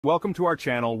Welcome to our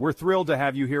channel. We're thrilled to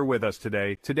have you here with us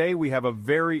today. Today we have a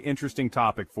very interesting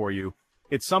topic for you.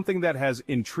 It's something that has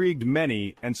intrigued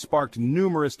many and sparked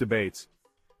numerous debates.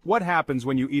 What happens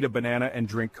when you eat a banana and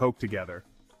drink Coke together?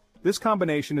 This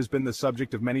combination has been the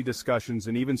subject of many discussions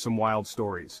and even some wild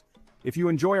stories. If you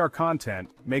enjoy our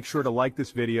content, make sure to like this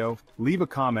video, leave a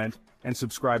comment, and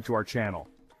subscribe to our channel.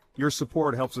 Your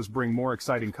support helps us bring more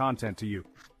exciting content to you.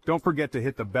 Don't forget to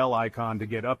hit the bell icon to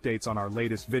get updates on our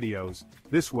latest videos.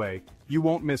 This way, you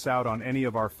won't miss out on any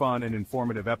of our fun and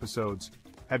informative episodes.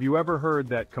 Have you ever heard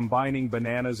that combining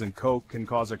bananas and Coke can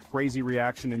cause a crazy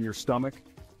reaction in your stomach?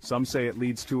 Some say it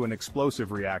leads to an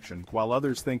explosive reaction, while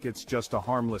others think it's just a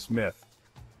harmless myth.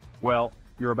 Well,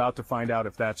 you're about to find out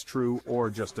if that's true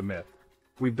or just a myth.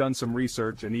 We've done some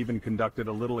research and even conducted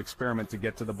a little experiment to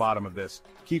get to the bottom of this.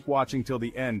 Keep watching till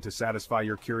the end to satisfy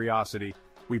your curiosity.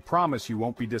 We promise you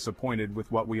won't be disappointed with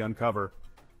what we uncover.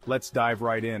 Let's dive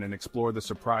right in and explore the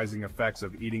surprising effects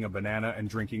of eating a banana and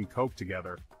drinking Coke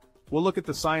together. We'll look at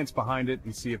the science behind it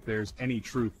and see if there's any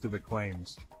truth to the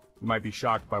claims. You might be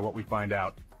shocked by what we find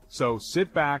out. So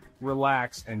sit back,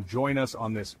 relax, and join us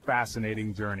on this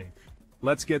fascinating journey.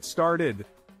 Let's get started.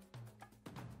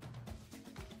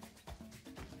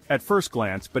 At first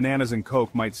glance, bananas and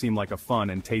Coke might seem like a fun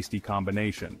and tasty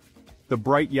combination. The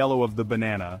bright yellow of the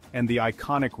banana and the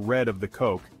iconic red of the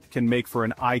Coke can make for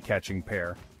an eye-catching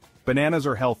pair. Bananas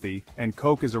are healthy, and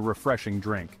Coke is a refreshing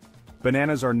drink.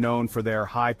 Bananas are known for their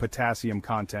high potassium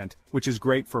content, which is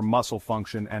great for muscle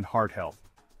function and heart health.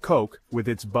 Coke, with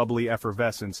its bubbly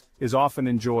effervescence, is often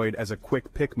enjoyed as a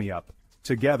quick pick-me-up.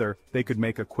 Together, they could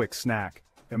make a quick snack.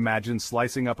 Imagine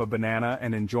slicing up a banana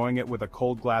and enjoying it with a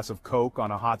cold glass of Coke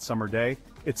on a hot summer day.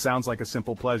 It sounds like a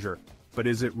simple pleasure. But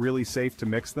is it really safe to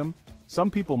mix them? Some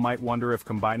people might wonder if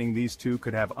combining these two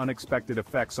could have unexpected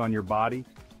effects on your body.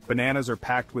 Bananas are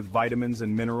packed with vitamins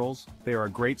and minerals. They are a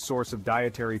great source of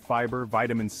dietary fiber,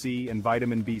 vitamin C, and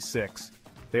vitamin B6.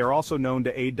 They are also known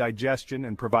to aid digestion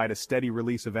and provide a steady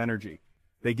release of energy.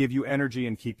 They give you energy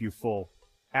and keep you full.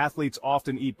 Athletes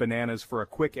often eat bananas for a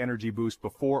quick energy boost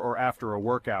before or after a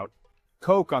workout.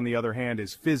 Coke, on the other hand,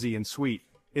 is fizzy and sweet.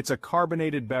 It's a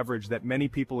carbonated beverage that many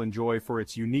people enjoy for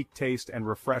its unique taste and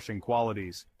refreshing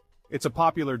qualities. It's a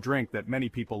popular drink that many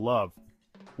people love.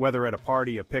 Whether at a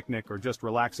party, a picnic, or just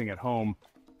relaxing at home,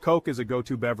 Coke is a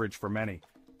go-to beverage for many.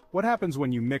 What happens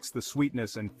when you mix the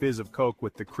sweetness and fizz of Coke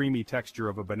with the creamy texture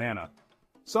of a banana?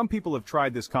 Some people have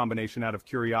tried this combination out of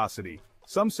curiosity.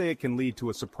 Some say it can lead to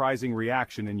a surprising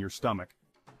reaction in your stomach.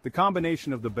 The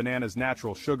combination of the banana's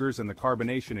natural sugars and the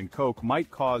carbonation in Coke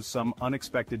might cause some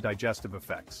unexpected digestive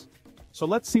effects. So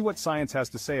let's see what science has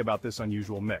to say about this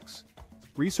unusual mix.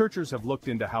 Researchers have looked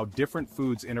into how different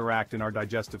foods interact in our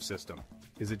digestive system.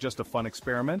 Is it just a fun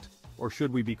experiment, or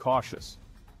should we be cautious?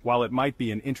 While it might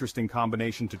be an interesting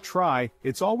combination to try,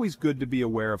 it's always good to be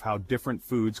aware of how different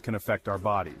foods can affect our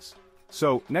bodies.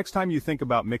 So, next time you think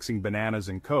about mixing bananas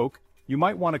and Coke, you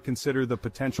might want to consider the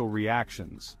potential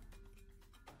reactions.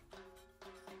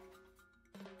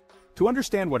 To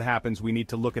understand what happens, we need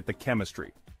to look at the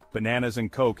chemistry. Bananas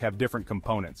and Coke have different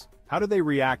components. How do they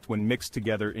react when mixed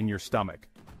together in your stomach?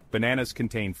 Bananas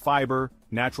contain fiber,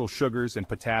 natural sugars, and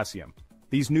potassium.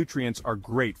 These nutrients are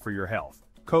great for your health.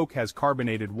 Coke has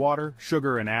carbonated water,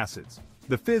 sugar, and acids.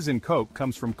 The fizz in Coke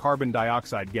comes from carbon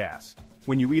dioxide gas.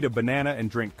 When you eat a banana and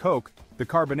drink Coke, the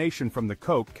carbonation from the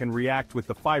Coke can react with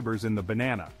the fibers in the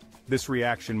banana. This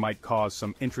reaction might cause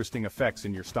some interesting effects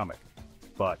in your stomach.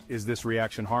 But is this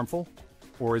reaction harmful?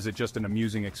 Or is it just an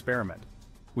amusing experiment?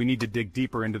 We need to dig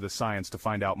deeper into the science to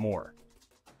find out more.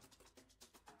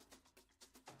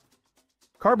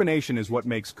 Carbonation is what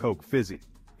makes Coke fizzy.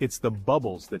 It's the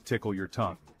bubbles that tickle your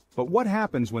tongue. But what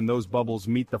happens when those bubbles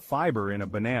meet the fiber in a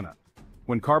banana?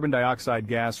 When carbon dioxide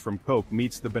gas from Coke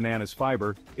meets the banana's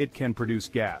fiber, it can produce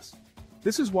gas.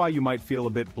 This is why you might feel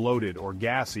a bit bloated or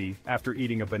gassy after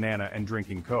eating a banana and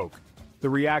drinking Coke. The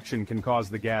reaction can cause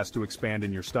the gas to expand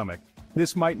in your stomach.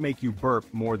 This might make you burp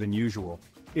more than usual.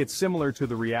 It's similar to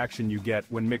the reaction you get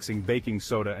when mixing baking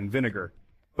soda and vinegar.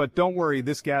 But don't worry,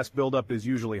 this gas buildup is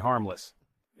usually harmless.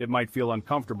 It might feel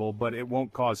uncomfortable, but it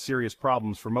won't cause serious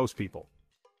problems for most people.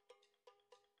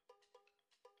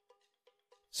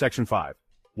 Section 5.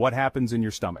 What happens in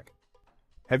your stomach?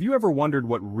 Have you ever wondered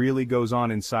what really goes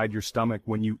on inside your stomach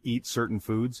when you eat certain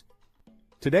foods?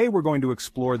 Today we're going to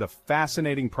explore the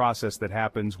fascinating process that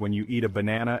happens when you eat a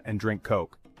banana and drink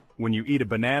Coke. When you eat a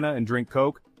banana and drink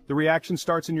Coke, the reaction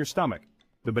starts in your stomach.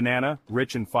 The banana,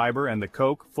 rich in fiber, and the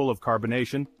Coke, full of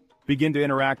carbonation, begin to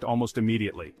interact almost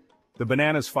immediately. The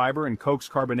banana's fiber and Coke's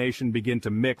carbonation begin to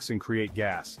mix and create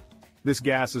gas. This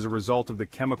gas is a result of the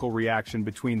chemical reaction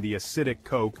between the acidic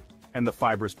Coke and the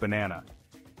fibrous banana.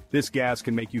 This gas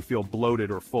can make you feel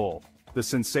bloated or full. The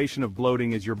sensation of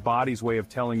bloating is your body's way of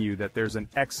telling you that there's an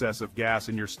excess of gas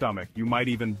in your stomach. You might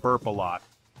even burp a lot.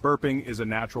 Burping is a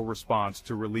natural response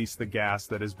to release the gas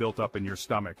that is built up in your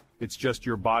stomach. It's just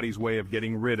your body's way of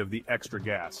getting rid of the extra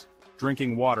gas.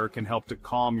 Drinking water can help to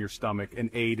calm your stomach and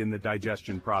aid in the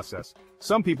digestion process.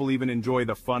 Some people even enjoy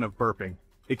the fun of burping.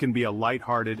 It can be a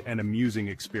lighthearted and amusing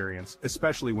experience,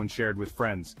 especially when shared with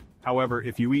friends. However,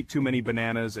 if you eat too many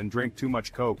bananas and drink too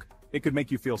much Coke, it could make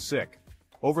you feel sick.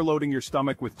 Overloading your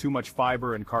stomach with too much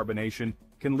fiber and carbonation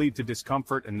can lead to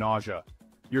discomfort and nausea.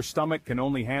 Your stomach can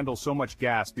only handle so much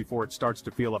gas before it starts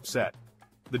to feel upset.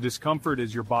 The discomfort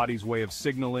is your body's way of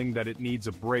signaling that it needs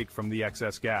a break from the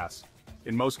excess gas.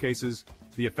 In most cases,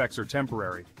 the effects are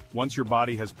temporary. Once your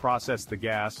body has processed the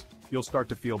gas, you'll start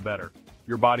to feel better.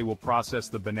 Your body will process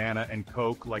the banana and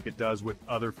Coke like it does with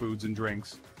other foods and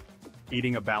drinks.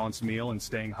 Eating a balanced meal and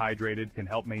staying hydrated can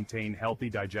help maintain healthy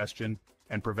digestion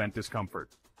and prevent discomfort.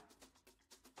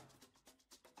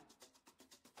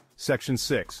 Section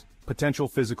 6. Potential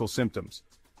physical symptoms.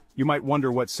 You might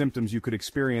wonder what symptoms you could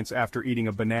experience after eating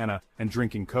a banana and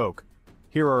drinking Coke.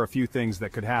 Here are a few things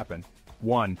that could happen.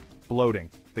 1. Bloating.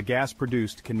 The gas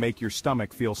produced can make your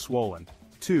stomach feel swollen.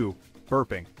 2.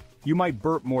 Burping. You might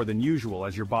burp more than usual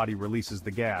as your body releases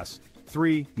the gas.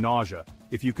 3. Nausea.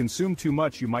 If you consume too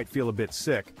much, you might feel a bit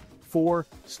sick. 4.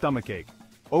 Stomachache.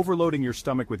 Overloading your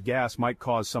stomach with gas might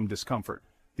cause some discomfort.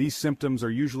 These symptoms are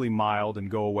usually mild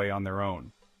and go away on their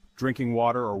own. Drinking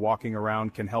water or walking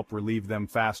around can help relieve them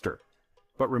faster.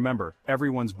 But remember,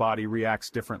 everyone's body reacts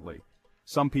differently.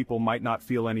 Some people might not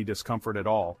feel any discomfort at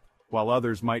all, while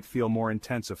others might feel more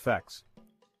intense effects.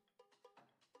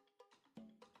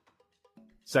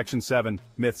 Section 7.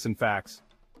 Myths and facts.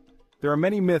 There are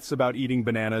many myths about eating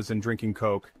bananas and drinking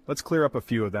Coke. Let's clear up a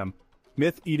few of them.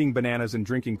 Myth: eating bananas and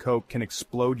drinking Coke can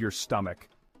explode your stomach.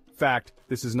 Fact: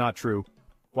 this is not true.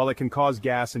 While it can cause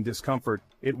gas and discomfort,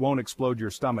 it won't explode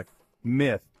your stomach.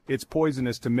 Myth: it's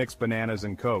poisonous to mix bananas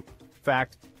and Coke.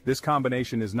 Fact: this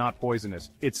combination is not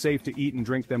poisonous. It's safe to eat and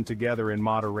drink them together in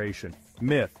moderation.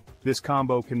 Myth: this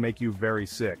combo can make you very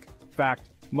sick. Fact: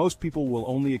 most people will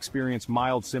only experience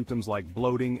mild symptoms like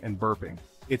bloating and burping.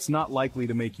 It's not likely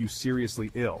to make you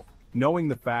seriously ill. Knowing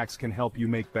the facts can help you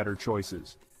make better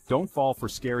choices. Don't fall for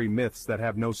scary myths that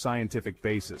have no scientific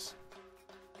basis.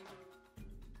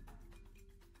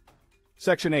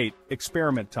 Section 8.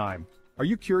 Experiment time. Are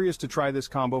you curious to try this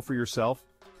combo for yourself?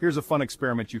 Here's a fun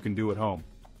experiment you can do at home.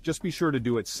 Just be sure to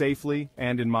do it safely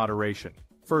and in moderation.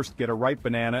 First, get a ripe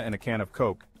banana and a can of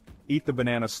Coke. Eat the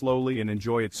banana slowly and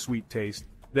enjoy its sweet taste.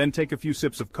 Then take a few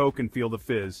sips of Coke and feel the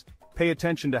fizz. Pay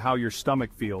attention to how your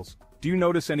stomach feels. Do you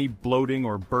notice any bloating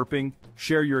or burping?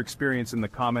 Share your experience in the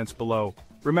comments below.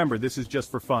 Remember, this is just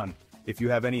for fun. If you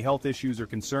have any health issues or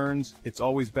concerns, it's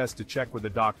always best to check with a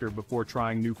doctor before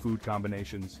trying new food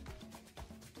combinations.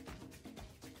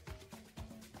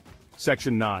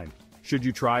 Section 9. Should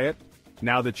you try it?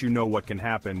 Now that you know what can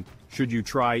happen, should you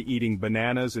try eating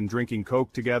bananas and drinking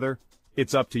Coke together?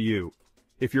 It's up to you.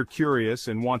 If you're curious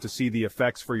and want to see the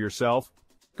effects for yourself,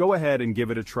 go ahead and give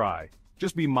it a try.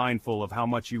 Just be mindful of how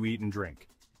much you eat and drink.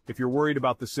 If you're worried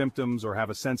about the symptoms or have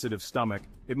a sensitive stomach,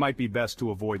 it might be best to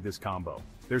avoid this combo.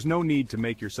 There's no need to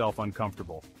make yourself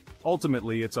uncomfortable.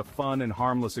 Ultimately, it's a fun and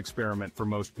harmless experiment for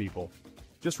most people.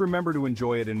 Just remember to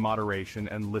enjoy it in moderation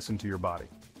and listen to your body.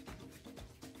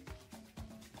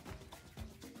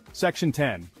 Section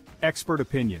 10. Expert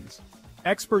opinions.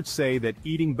 Experts say that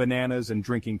eating bananas and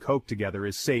drinking Coke together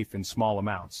is safe in small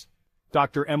amounts.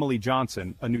 Dr. Emily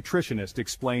Johnson, a nutritionist,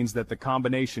 explains that the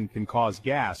combination can cause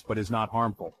gas but is not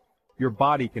harmful. Your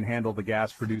body can handle the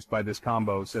gas produced by this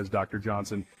combo, says Dr.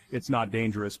 Johnson. It's not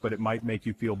dangerous, but it might make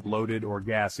you feel bloated or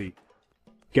gassy.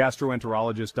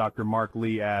 Gastroenterologist Dr. Mark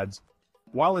Lee adds,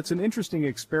 while it's an interesting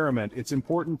experiment, it's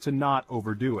important to not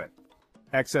overdo it.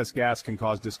 Excess gas can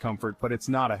cause discomfort, but it's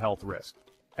not a health risk.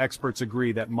 Experts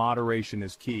agree that moderation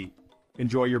is key.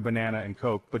 Enjoy your banana and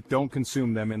Coke, but don't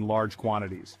consume them in large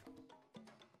quantities.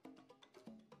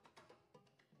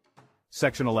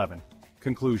 Section 11.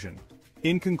 Conclusion.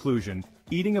 In conclusion,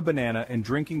 eating a banana and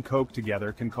drinking Coke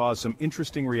together can cause some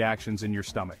interesting reactions in your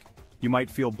stomach. You might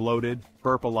feel bloated,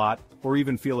 burp a lot, or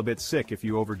even feel a bit sick if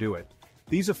you overdo it.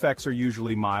 These effects are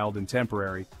usually mild and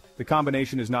temporary. The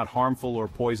combination is not harmful or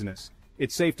poisonous.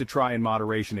 It's safe to try in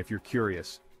moderation if you're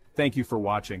curious. Thank you for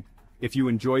watching. If you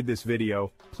enjoyed this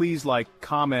video, please like,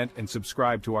 comment, and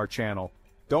subscribe to our channel.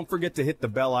 Don't forget to hit the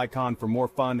bell icon for more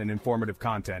fun and informative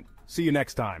content. See you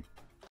next time.